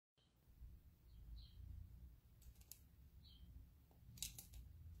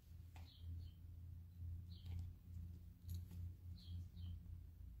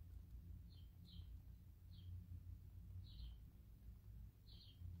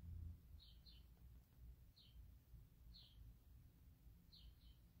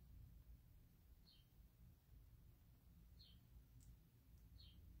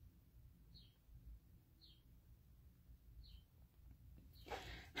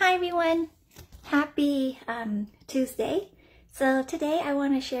Hi everyone, happy Tuesday. So today I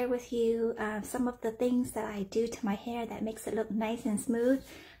want to share with you some of the things that I do to my hair that makes it look nice and smooth.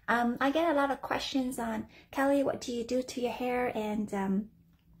 I get a lot of questions on, Kelly, what do you do to your hair and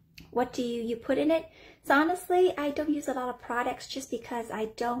what do you put in it? So honestly, I don't use a lot of products just because I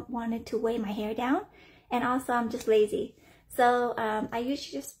don't want it to weigh my hair down, and also I'm just lazy. So I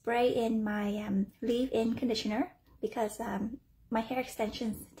usually just spray in my leave-in conditioner because my hair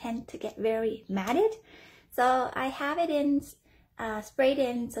extensions tend to get very matted. So I have it in sprayed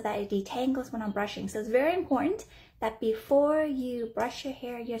in so that it detangles when I'm brushing. So it's very important that before you brush your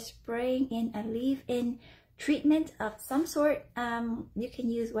hair, you're spraying in a leave-in treatment of some sort. You can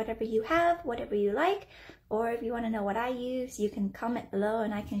use whatever you have, whatever you like, or if you want to know what I use, you can comment below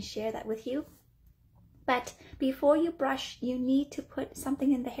and I can share that with you. But before you brush, you need to put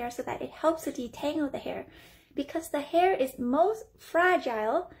something in the hair so that it helps to detangle the hair, because the hair is most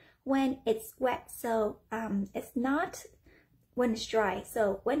fragile when it's wet. So it's not when it's dry.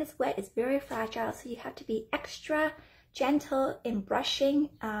 So when it's wet, it's very fragile. So you have to be extra gentle in brushing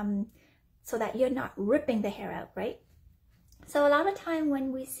so that you're not ripping the hair out, right? So a lot of time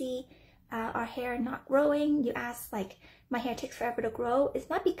when we see our hair not growing, you ask like, my hair takes forever to grow. It's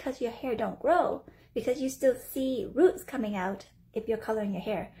not because your hair don't grow, because you still see roots coming out if you're coloring your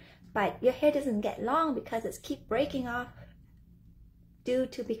hair. But your hair doesn't get long because it's keep breaking off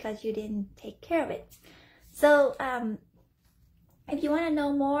because you didn't take care of it. So if you want to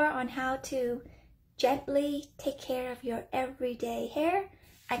know more on how to gently take care of your everyday hair,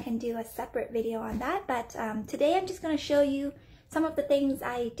 I can do a separate video on that. But today I'm just going to show you some of the things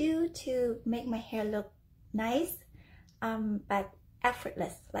I do to make my hair look nice, but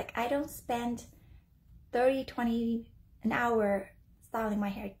effortless. Like I don't spend 30-20 an hour styling my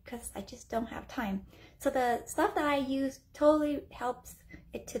hair because I just don't have time. So the stuff that I use totally helps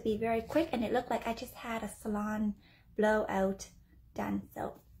it to be very quick, and it looked like I just had a salon blowout done.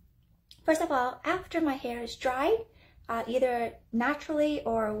 So first of all, after my hair is dried, either naturally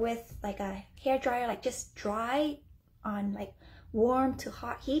or with like a hair dryer, like just dry on like warm to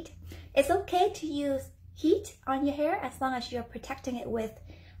hot heat, it's okay to use heat on your hair as long as you're protecting it with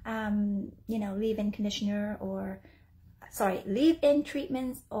you know, leave-in conditioner or leave-in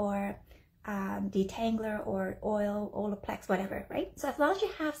treatments or detangler or oil, Olaplex, whatever, right? So as long as you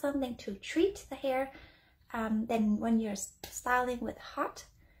have something to treat the hair, then when you're styling with hot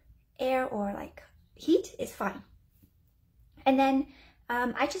air or like heat, is fine. And then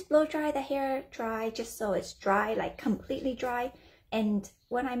I just blow dry the hair dry, just so it's dry, like completely dry. And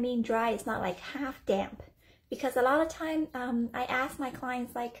when I mean dry, it's not like half damp, because a lot of time I ask my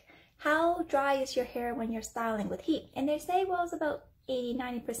clients like, how dry is your hair when you're styling with heat? And they say, well, it's about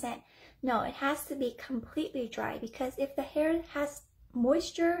 80-90%. No, it has to be completely dry, because if the hair has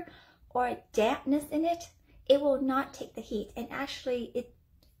moisture or dampness in it, it will not take the heat, and actually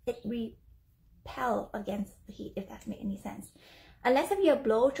it repel against the heat, if that makes any sense. Unless if you're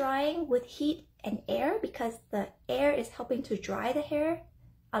blow drying with heat and air, because the air is helping to dry the hair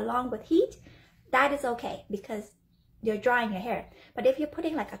along with heat, that is okay because you're drying your hair. But if you're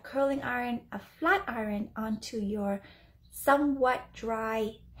putting like a curling iron, a flat iron onto your somewhat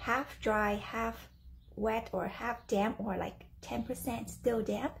dry, half wet or half damp, or like 10% still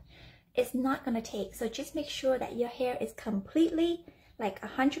damp, it's not gonna take. So just make sure that your hair is completely like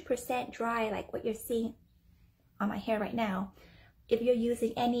 100% dry, like what you're seeing on my hair right now. If you're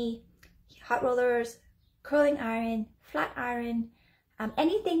using any hot rollers, curling iron, flat iron,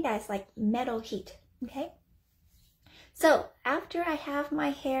 anything that's like metal heat, okay? So after I have my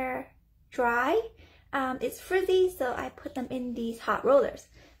hair dry, it's frizzy, so I put them in these hot rollers.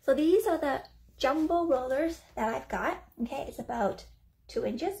 So these are the jumbo rollers that I've got, okay? It's about 2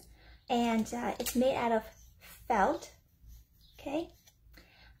 inches, and it's made out of felt, okay?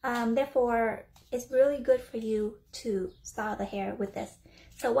 Therefore, it's really good for you to style the hair with this.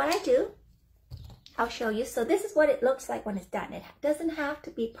 So what I do, I'll show you. So this is what it looks like when it's done. It doesn't have to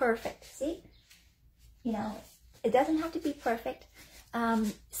be perfect, see? You know, it doesn't have to be perfect.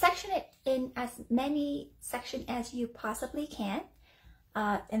 Section it in as many sections as you possibly can.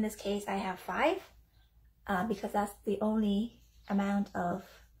 In this case, I have 5 because that's the only amount of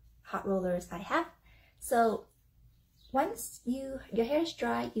hot rollers I have. So once your hair is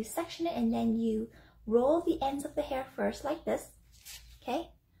dry, you section it and then you roll the ends of the hair first like this, okay?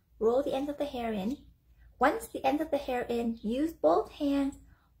 Roll the ends of the hair in. Once the ends of the hair in, use both hands,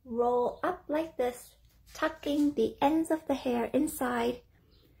 roll up like this, tucking the ends of the hair inside,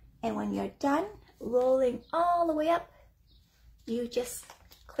 and when you're done rolling all the way up, you just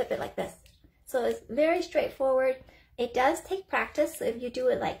clip it like this. So it's very straightforward. It does take practice. So if you do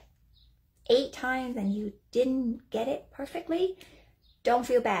it like 8 times and you didn't get it perfectly, don't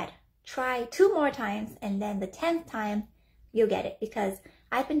feel bad. Try 2 more times, and then the 10th time you'll get it, because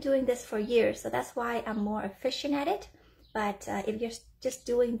I've been doing this for years, so that's why I'm more efficient at it. But if you're just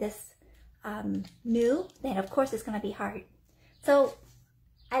doing this new, then of course it's gonna be hard. So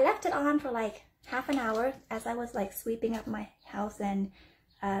I left it on for like half an hour as I was like sweeping up my house and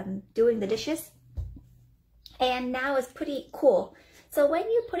doing the dishes, and now it's pretty cool. So when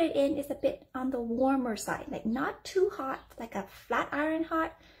you put it in, it's a bit on the warmer side, like not too hot, like a flat iron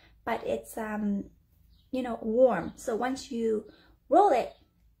hot, but it's you know, warm. So once you roll it,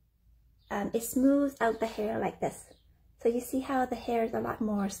 it smooths out the hair like this. So you see how the hair is a lot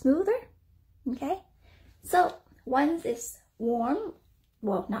more smoother, okay? So once it's warm,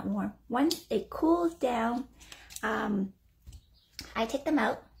 well, not warm, once it cools down, I take them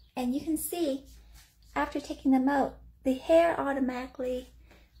out, and you can see after taking them out, the hair automatically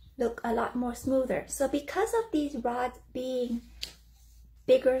look a lot more smoother. So because of these rods being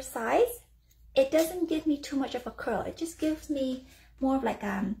bigger size, it doesn't give me too much of a curl. It just gives me more of like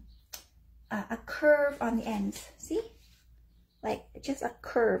a curve on the ends. See? Like just a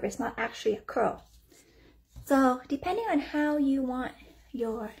curve. It's not actually a curl. So depending on how you want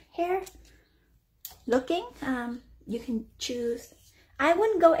your hair looking, you can choose. I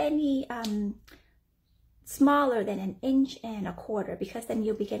wouldn't go any smaller than 1.25 inches, because then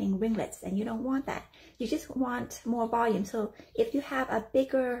you'll be getting ringlets, and you don't want that. You just want more volume. So if you have a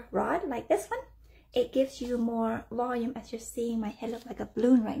bigger rod like this one, it gives you more volume, as you're seeing my head look like a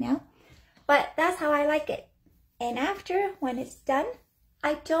balloon right now. But that's how I like it. And after, when it's done,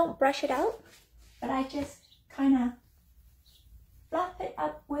 I don't brush it out, but I just kind of fluff it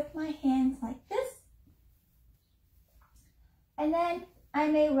up with my hands like this. And then I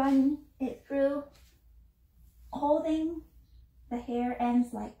may run it through, holding the hair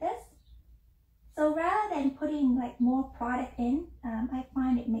ends like this. So rather than putting like more product in, I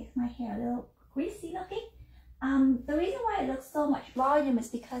find it makes my hair a little greasy looking. The reason why it looks so much volume is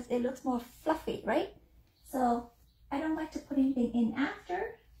because it looks more fluffy, right? So I don't like to put anything in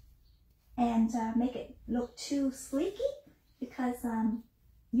after and make it look too sleeky, because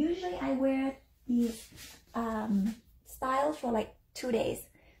usually I wear these styles for like 2 days.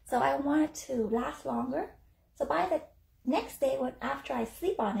 So I want it to last longer. So by the next day, after I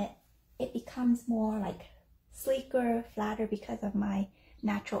sleep on it, it becomes more like sleeker, flatter, because of my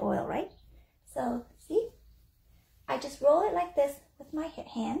natural oil, right? So see, I just roll it like this with my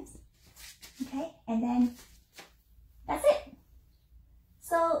hands, okay? And then that's it.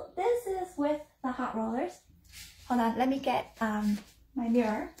 So this is with the hot rollers. Hold on, let me get my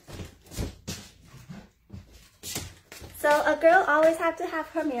mirror. So a girl always have to have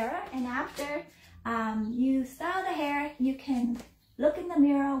her mirror, and after you style the hair, you can look in the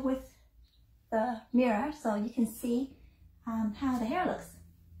mirror with the mirror, so you can see how the hair looks.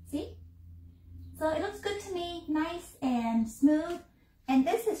 See? So it looks good to me, nice and smooth. And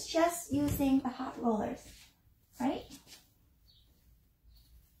this is just using the hot rollers, right?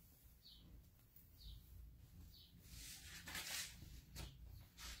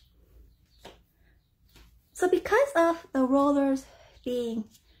 So because of the rollers being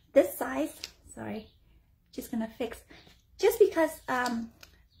this size, sorry, just gonna fix, just because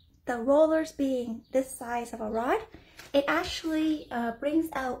the rollers being this size of a rod, it actually brings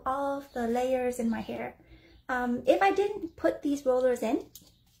out all of the layers in my hair. If I didn't put these rollers in,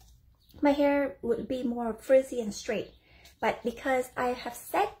 my hair would be more frizzy and straight. But because I have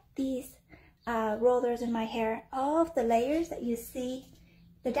set these rollers in my hair, all of the layers that you see,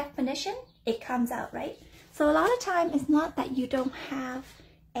 the definition, it comes out, right? So a lot of time, it's not that you don't have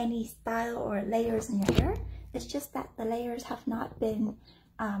any style or layers in your hair. It's just that the layers have not been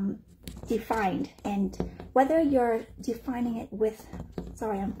defined. And whether you're defining it with,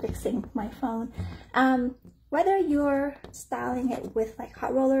 sorry, I'm fixing my phone. Whether you're styling it with like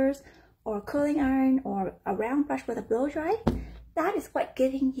hot rollers or curling iron or a round brush with a blow dry, that is what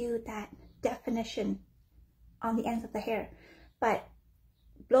giving you that definition on the ends of the hair. But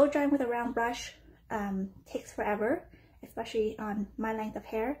blow drying with a round brush takes forever, especially on my length of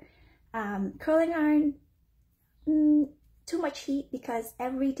hair. Curling iron, too much heat, because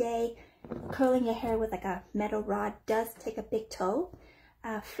every day curling your hair with like a metal rod does take a big toll.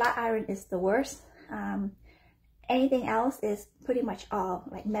 Flat iron is the worst. Anything else is pretty much all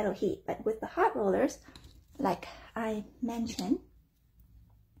like metal heat. But with the hot rollers, like I mentioned,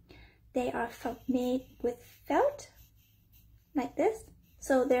 they are made with felt like this.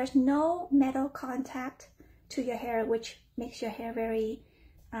 So there's no metal contact to your hair, which makes your hair very,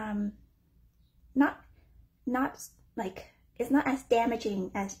 not like, it's not as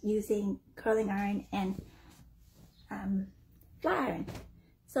damaging as using curling iron and flat iron.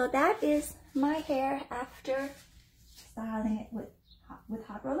 So that is my hair after styling it with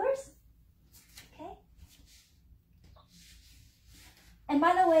hot rollers. Okay. And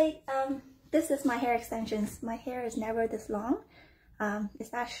by the way, this is my hair extensions. My hair is never this long.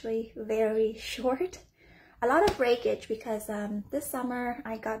 It's actually very short. A lot of breakage because this summer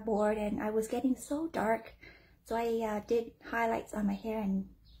I got bored and I was getting so dark. So I did highlights on my hair and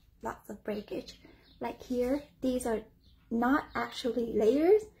lots of breakage. Like here, these are not actually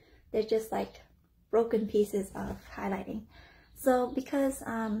layers. They're just like broken pieces of highlighting. So because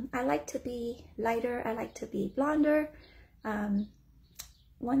I like to be lighter, I like to be blonder.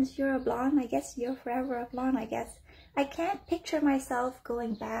 Once you're a blonde, I guess you're forever a blonde, I guess. I can't picture myself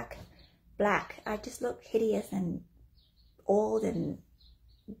going back black. I just look hideous and old and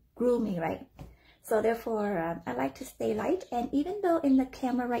gloomy, right? So therefore, I like to stay light. And even though in the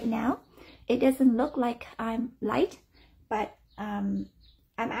camera right now, it doesn't look like I'm light, but I'm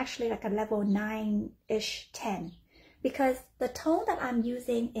actually like a level 9-ish, 10. Because the tone that I'm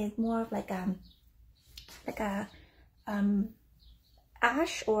using is more of like a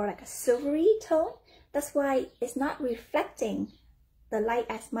ash or like a silvery tone. That's why it's not reflecting the light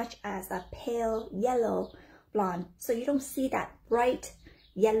as much as a pale yellow blonde. So you don't see that bright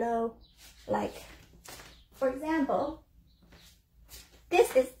yellow, like, for example,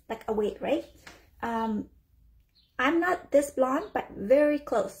 this is like a wig, right? I'm not this blonde, but very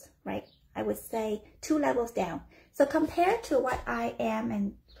close, right? I would say 2 levels down. So compared to what I am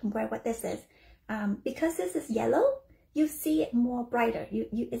and compare what this is, because this is yellow, you see it more brighter.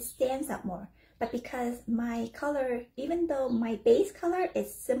 It stands out more. But because my color, even though my base color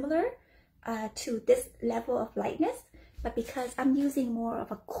is similar to this level of lightness, but because I'm using more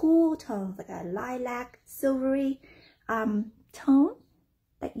of a cool tone, like a lilac, silvery tone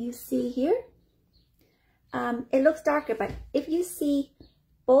that you see here, it looks darker. But if you see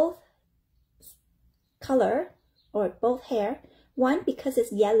both color or both hair, one, because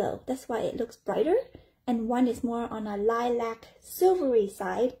it's yellow, that's why it looks brighter, and one is more on a lilac silvery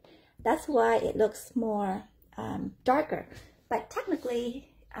side, that's why it looks more darker. But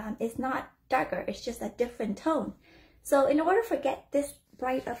technically it's not darker, it's just a different tone. So in order to get this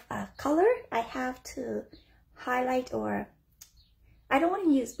bright of a color, I have to highlight, or I don't want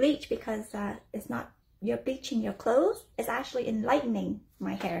to use bleach because it's not, you're bleaching your clothes, it's actually enlightening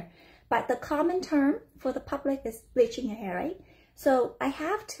my hair. But the common term for the public is bleaching your hair, right? So I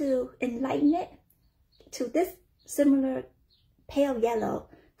have to enlighten it to this similar pale yellow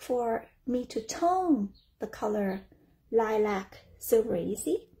for me to tone the color lilac silvery, you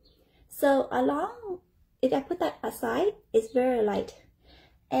see? So along, if I put that aside, it's very light.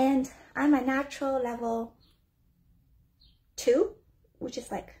 And I'm a natural level 2, which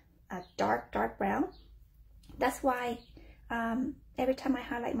is like a dark brown. That's why every time I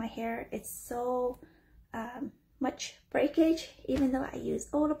highlight my hair, it's so much breakage, even though I use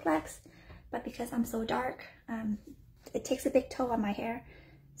Olaplex. But because I'm so dark, it takes a big toll on my hair.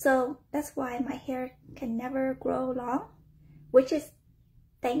 So that's why my hair can never grow long, which is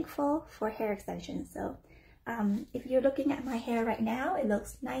thankful for hair extensions. So if you're looking at my hair right now, it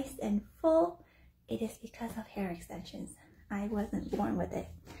looks nice and full. It is because of hair extensions. I wasn't born with it.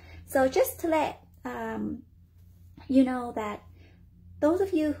 So just to let you know that those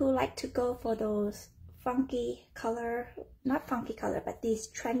of you who like to go for those funky color, not funky color, but these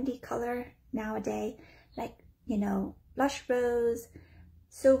trendy color nowadays, like, you know, blush rose,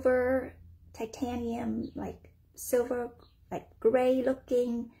 silver, titanium, like silver, like gray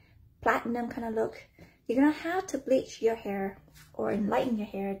looking, platinum kind of look, you're gonna have to bleach your hair or enlighten your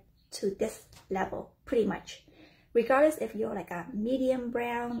hair to this level, pretty much. Regardless if you're like a medium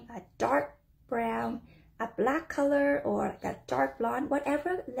brown, a dark brown, a black color, or like a dark blonde,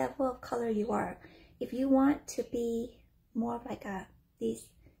 whatever level of color you are, if you want to be more of like these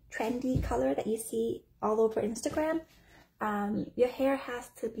trendy color that you see all over Instagram, your hair has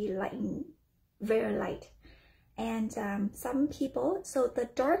to be lightened, very light. And some people, so the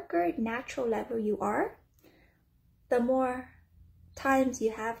darker natural level you are, the more times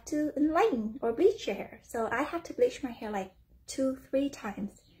you have to enlighten or bleach your hair. So I have to bleach my hair like 2-3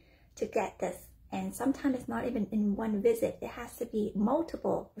 times to get this. And sometimes it's not even in one visit. It has to be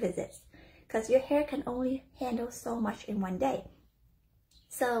multiple visits because your hair can only handle so much in one day.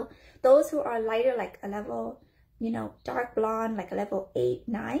 So those who are lighter, like a level, you know, dark blonde, like a level 8,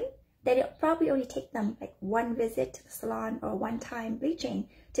 9, then it'll probably only take them like one visit to the salon or one time bleaching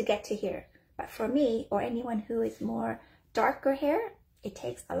to get to here. But for me, or anyone who is more darker hair, it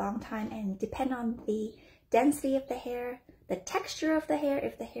takes a long time, and depend on the density of the hair, the texture of the hair,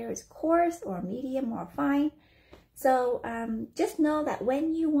 if the hair is coarse or medium or fine. So just know that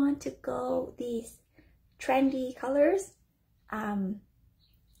when you want to go these trendy colors,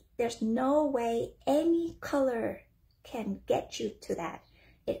 there's no way any color can get you to that.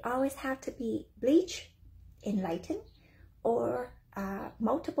 It always have to be bleach, enlighten, or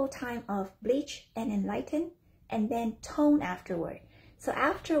multiple time of bleach and enlighten, and then tone afterward. So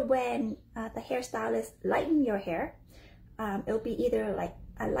after when the hairstylist lighten your hair, it'll be either like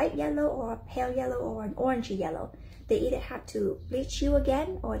a light yellow or a pale yellow or an orangey yellow. They either have to bleach you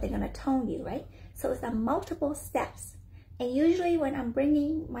again or they're gonna tone you, right? So it's a multiple steps. And usually when I'm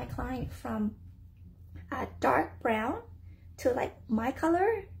bringing my client from a dark brown to like my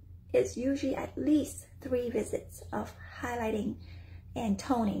color, it's usually at least 3 visits of highlighting and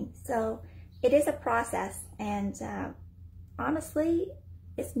toning. So it is a process, and honestly,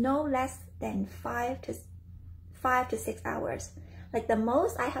 it's no less than 5 to 6 hours. Like the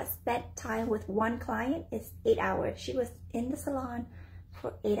most I have spent time with one client is 8 hours. She was in the salon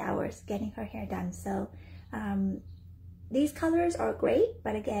for 8 hours getting her hair done. So these colors are great,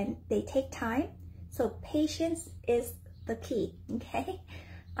 but again, they take time. So patience is the key, okay?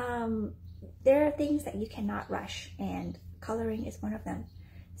 There are things that you cannot rush, and coloring is one of them.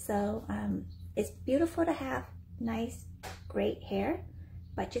 So it's beautiful to have nice, great hair,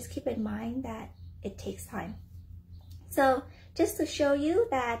 but just keep in mind that it takes time. So just to show you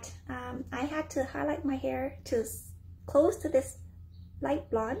that I had to highlight my hair to close to this light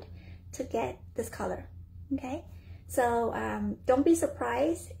blonde to get this color, okay? So don't be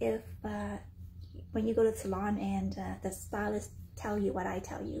surprised if when you go to the salon and the stylist tell you what I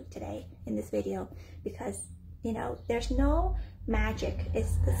tell you today in this video, because you know, there's no magic.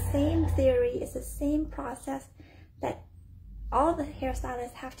 It's the same theory, it's the same process that all the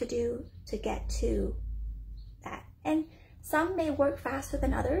hairstylists have to do to get to that. And some may work faster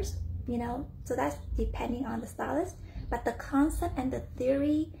than others, you know, so that's depending on the stylist, but the concept and the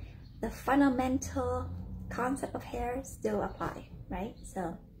theory, the fundamental concept of hair still apply, right?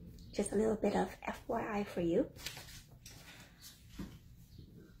 So just a little bit of FYI for you.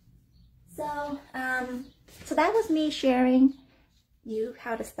 So so that was me sharing you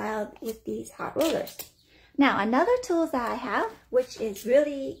how to style with these hot rollers. Now another tool that I have, which is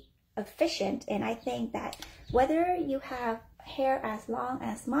really efficient, and I think that whether you have hair as long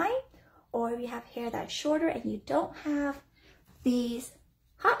as mine or you have hair that's shorter and you don't have these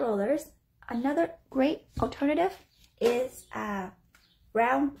hot rollers, another great alternative is a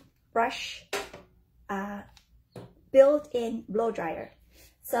round brush built-in blow dryer.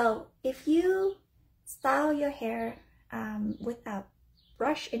 So if you style your hair with a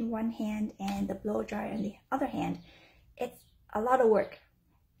brush in one hand and the blow dryer in the other hand, it's a lot of work.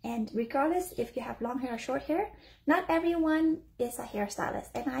 And regardless if you have long hair or short hair, not everyone is a hairstylist,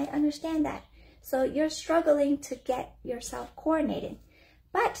 and I understand that. So you're struggling to get yourself coordinated.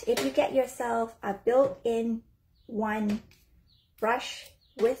 But if you get yourself a built-in one brush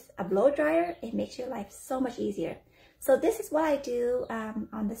with a blow dryer, it makes your life so much easier. So this is what I do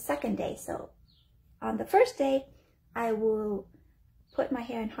on the second day. So on the first day, I will put my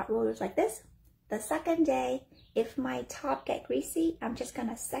hair in hot rollers like this. The second day, if my top get greasy, I'm just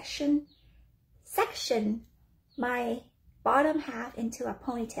gonna section my bottom half into a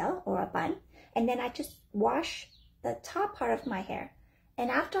ponytail or a bun, and then I just wash the top part of my hair. And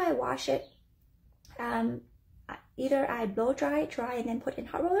after I wash it, either I blow dry and then put in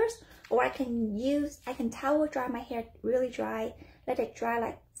hot rollers, or I can towel dry my hair really dry, let it dry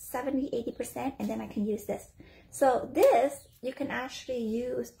like 70–80%, and then I can use this. So this you can actually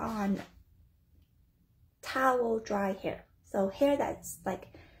use on towel dry hair. So hair that's like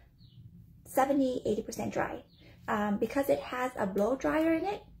 70–80% dry. Because it has a blow dryer in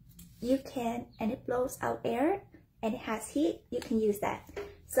it, and it blows out air and it has heat, you can use that.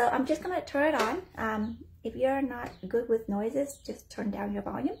 So I'm just gonna turn it on. If you're not good with noises, just turn down your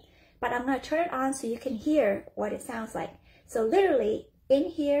volume. But I'm gonna turn it on so you can hear what it sounds like. So literally in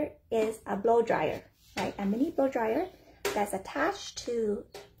here is a blow dryer, right? A mini blow dryer that's attached to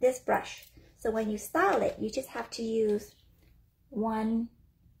this brush. So when you style it, you just have to use one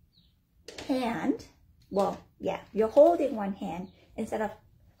hand. Well, yeah, you're holding one hand instead of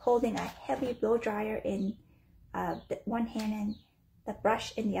holding a heavy blow dryer in one hand and the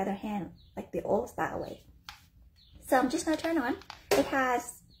brush in the other hand, like the old style way. So I'm just gonna turn on. It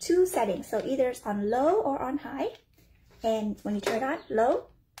has 2 settings, so either it's on low or on high. And when you turn it on, low.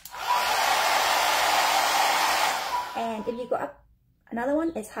 And if you go up, another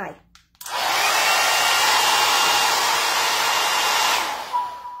one is high.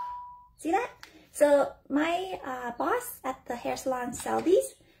 See that? So my boss at the hair salon sell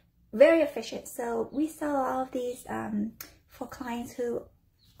these, very efficient. So we sell all of these for clients who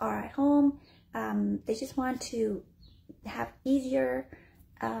are at home. They just want to have easier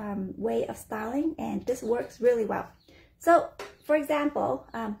way of styling, and this works really well. So for example,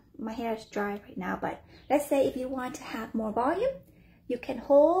 my hair is dry right now, but let's say if you want to have more volume, you can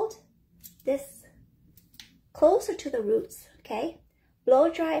hold this closer to the roots, okay?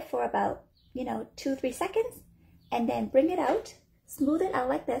 Blow dry it for about, 2-3 seconds, and then bring it out, smooth it out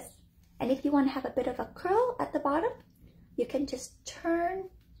like this. And if you want to have a bit of a curl at the bottom, you can just turn.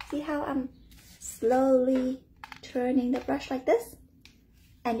 See how I'm slowly turning the brush like this?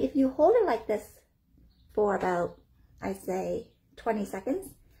 And if you hold it like this for about, I say 20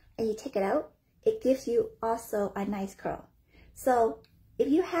 seconds, and you take it out, it gives you also a nice curl. So if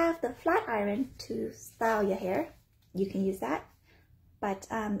you have the flat iron to style your hair, you can use that. But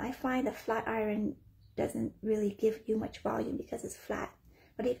I find the flat iron doesn't really give you much volume because it's flat.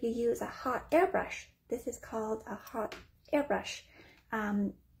 But if you use a hot airbrush, this is called a hot airbrush,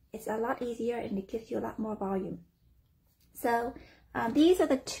 it's a lot easier and it gives you a lot more volume. So these are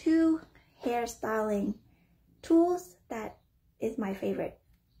the two hair styling tools that are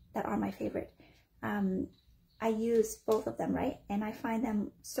my favorite. I use both of them, right? And I find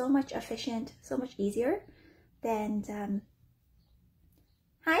them so much efficient, so much easier than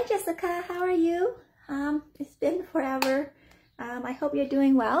Hi Jessica, how are you? It's been forever. I hope you're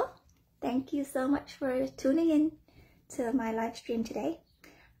doing well. Thank you so much for tuning in to my live stream today.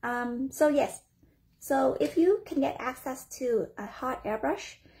 So yes, so if you can get access to a hot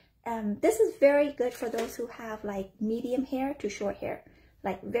airbrush, this is very good for those who have like medium hair to short hair,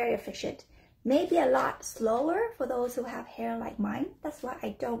 like very efficient. Maybe a lot slower for those who have hair like mine. That's why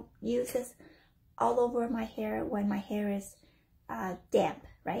I don't use this all over my hair when my hair is damp,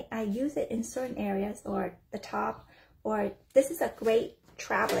 right? I use it in certain areas or the top, or this is a great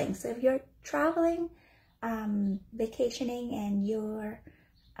traveling. So if you're traveling, vacationing, and you're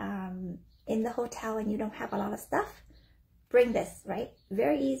in the hotel and you don't have a lot of stuff, bring this, right?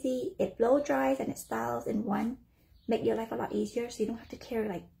 Very easy. It blow dries and it styles in one. Make your life a lot easier so you don't have to carry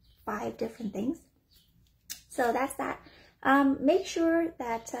like 5 different things. So that's that. Make sure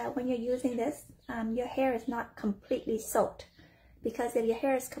that when you're using this, your hair is not completely soaked, because if your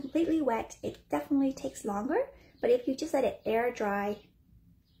hair is completely wet, it definitely takes longer. But if you just let it air dry,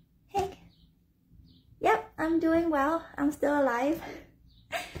 hey, yep, I'm doing well. I'm still alive.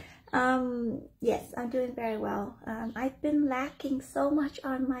 Yes, I'm doing very well. I've been lacking so much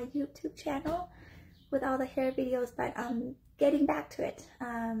on my YouTube channel with all the hair videos, but I'm getting back to it.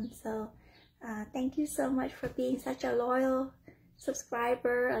 So thank you so much for being such a loyal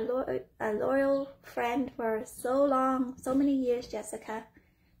subscriber, a loyal friend for so long, so many years, Jessica.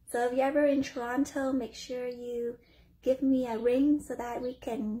 So if you're ever in Toronto, make sure you give me a ring so that we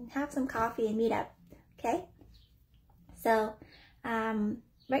can have some coffee and meet up, okay? So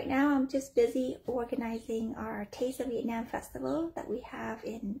right now I'm just busy organizing our Taste of Vietnam festival that we have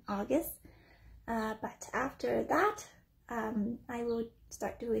in August. But after that, I will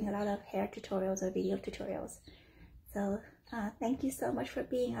start doing a lot of hair tutorials or video tutorials. So thank you so much for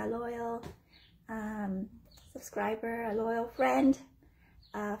being a loyal subscriber, a loyal friend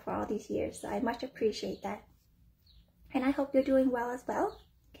for all these years. So I much appreciate that. And I hope you're doing well as well.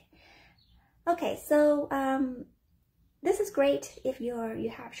 Okay, so this is great if you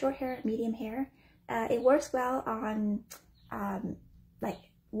have short hair, medium hair. It works well on like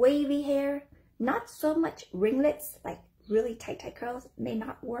wavy hair. Not so much ringlets, like really tight curls may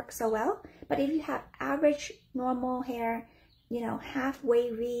not work so well. But if you have average normal hair, half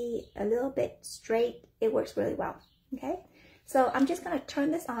wavy, a little bit straight, it works really well. Okay, so I'm just gonna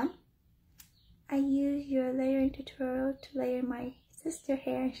turn this on. I use your layering tutorial to layer my sister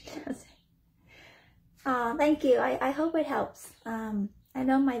hair. Oh, thank you. I hope it helps. I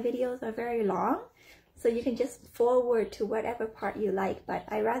know my videos are very long, so you can just forward to whatever part you like, but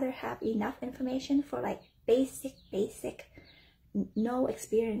I rather have enough information for like basic, no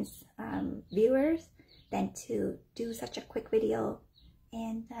experience viewers than to do such a quick video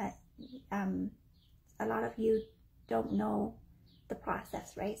and a lot of you don't know the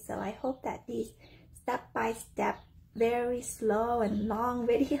process, right? So I hope that these step-by-step, very slow and long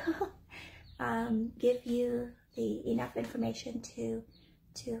video give you enough information to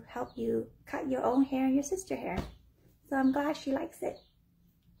help you cut your own hair and your sister hair. So I'm glad she likes it.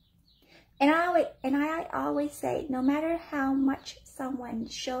 And I always say, no matter how much someone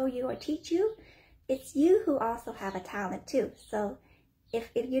show you or teach you, it's you who also have a talent too. So if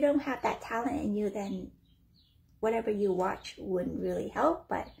you don't have that talent in you, then whatever you watch wouldn't really help.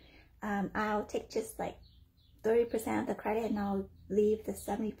 But I'll take just like 30% of the credit and I'll leave the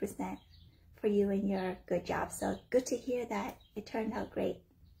 70% for you and your good job. So good to hear that it turned out great.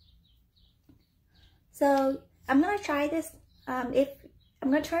 So I'm gonna try this. If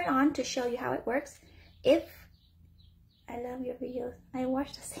I'm gonna turn it on to show you how it works. If I love your videos, I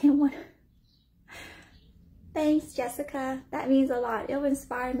watched the same one. Thanks, Jessica. That means a lot. It will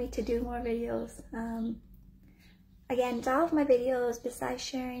inspire me to do more videos. Again, all of my videos, besides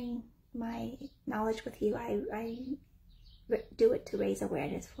sharing my knowledge with you, I do it to raise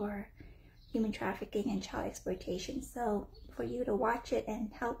awareness for human trafficking and child exploitation. So for you to watch it and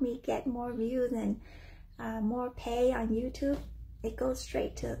help me get more views and more pay on YouTube, it goes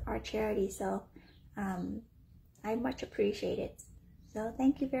straight to our charity. So I much appreciate it. So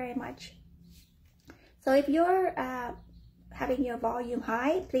thank you very much. So if you're having your volume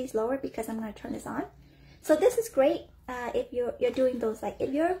high, please lower it because I'm going to turn this on. So this is great if you're doing those, like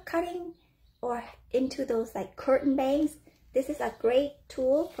if you're cutting or into those like curtain bangs, this is a great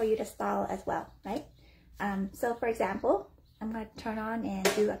tool for you to style as well, right? So for example, I'm going to turn on and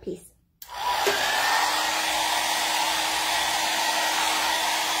do a piece.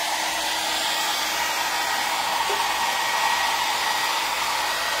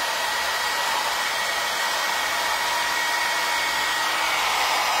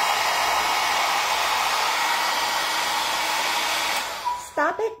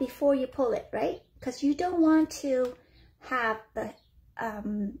 Stop it before you pull it, right? Because you don't want to have the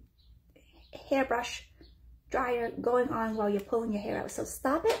hairbrush dryer going on while you're pulling your hair out. So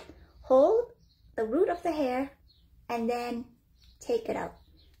stop it, hold the root of the hair, and then take it out.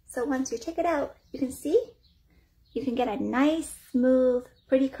 So once you take it out, you can see, you can get a nice, smooth,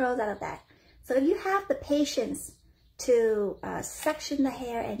 pretty curls out of that. So if you have the patience to section the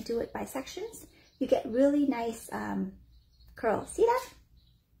hair and do it by sections, you get really nice curls. See that?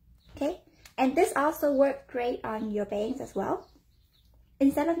 Okay, and this also worked great on your bangs as well.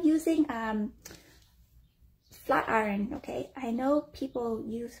 Instead of using flat iron, okay, I know people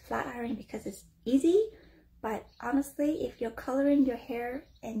use flat iron because it's easy, but honestly, if you're coloring your hair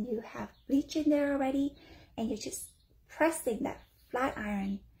and you have bleach in there already and you're just pressing that flat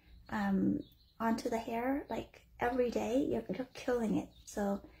iron onto the hair like every day, you're killing it.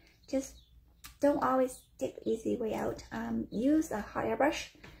 So just don't always take the easy way out. Use a hot air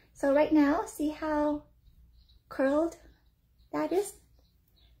brush. So right now, see how curled that is?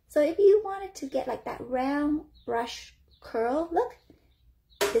 So if you wanted to get like that round brush curl look,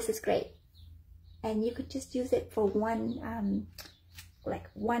 this is great. And you could just use it for one, like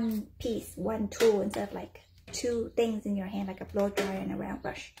one piece, one tool, instead of like two things in your hand, like a blow dryer and a round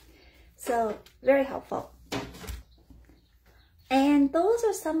brush. So very helpful. And those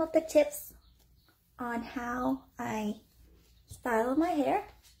are some of the tips on how I style my hair.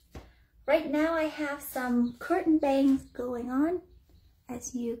 Right now I have some curtain bangs going on,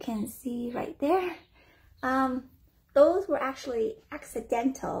 as you can see right there. Those were actually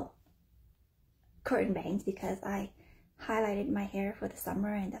accidental curtain bangs because I highlighted my hair for the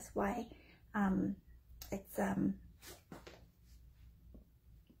summer, and that's why it's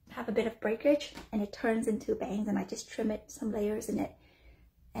have a bit of breakage and it turns into bangs, and I just trim it, some layers in it,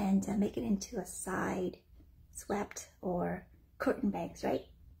 and make it into a side swept or curtain bangs, right?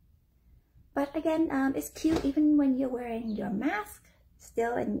 But again, it's cute even when you're wearing your mask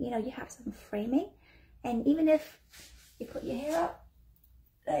still, and you know, you have some framing. And even if you put your hair up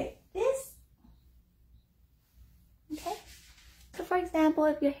like this, okay? So for example,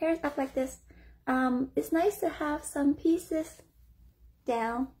 if your hair is up like this, it's nice to have some pieces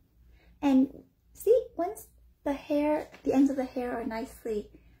down. And see, once the hair, the ends of the hair are nicely,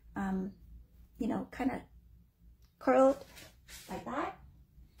 you know, kind of curled like that,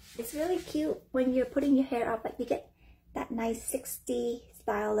 it's really cute when you're putting your hair up, like you get that nice 60s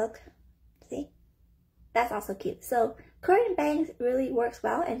style look. See? That's also cute. So curtain bangs really works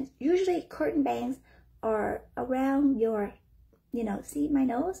well, and usually curtain bangs are around your, you know, see my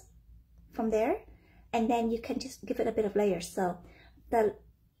nose from there, and then you can just give it a bit of layers. So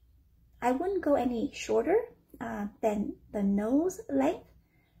I wouldn't go any shorter than the nose length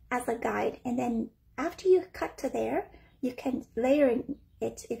as a guide, and then after you cut to there, you can layer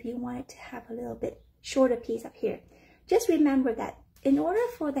it if you want it to have a little bit shorter piece up here. Just remember that in order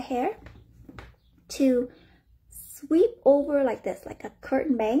for the hair to sweep over like this, like a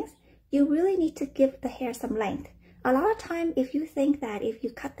curtain bangs, you really need to give the hair some length. A lot of time, if you think that if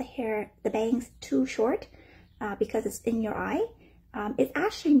you cut the hair, the bangs too short, because it's in your eye, it's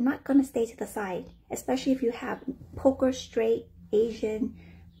actually not going to stay to the side, especially if you have poker straight Asian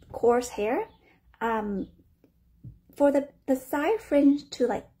coarse hair. for the side fringe to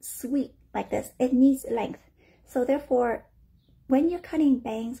like sweep like this, it needs length. So therefore, when you're cutting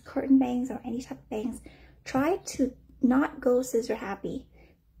bangs, curtain bangs or any type of bangs, try to not go scissor happy.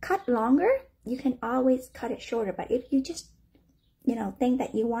 Cut longer, you can always cut it shorter. But if you just, you know, think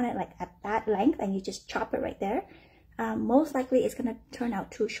that you want it like at that length and you just chop it right there, most likely it's gonna turn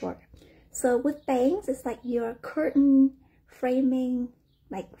out too short. So with bangs, it's like your curtain framing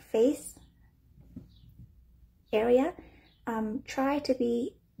like face area. Try to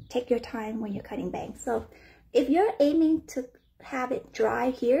take your time when you're cutting bangs. So if you're aiming to have it dry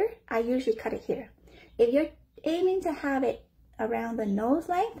here, I usually cut it here. If you're aiming to have it around the nose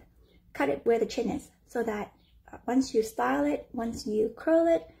length, cut it where the chin is, so that once you style it, once you curl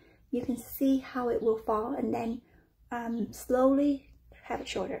it, you can see how it will fall, and then slowly have it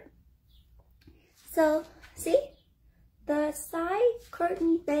shorter. So see, the side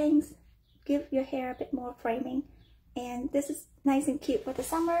curtain bangs give your hair a bit more framing, and this is nice and cute for the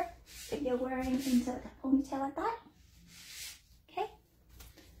summer if you're wearing into like a ponytail like that. Okay,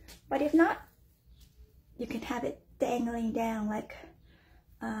 but if not, you can have it dangling down like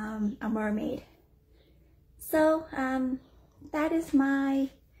a mermaid. So that is my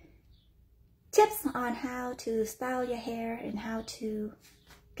tips on how to style your hair and how to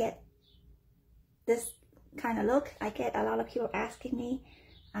get this kind of look. I get a lot of people asking me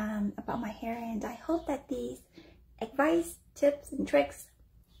about my hair, and I hope that these advice, tips, and tricks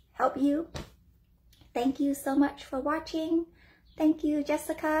help you. Thank you so much for watching. Thank you,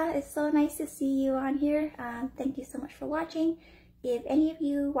 Jessica. It's so nice to see you on here. Thank you so much for watching. If any of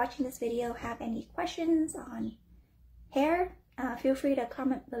you watching this video have any questions on hair, feel free to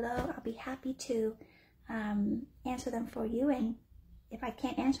comment below. I'll be happy to answer them for you. And if I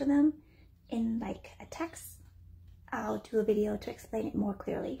can't answer them in like a text, I'll do a video to explain it more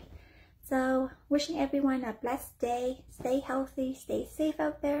clearly. So wishing everyone a blessed day. Stay healthy, stay safe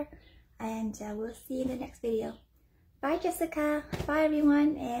out there, and we'll see you in the next video. Bye, Jessica. Bye,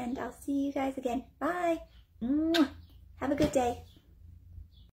 everyone, and I'll see you guys again. Bye. Mwah. Have a good day.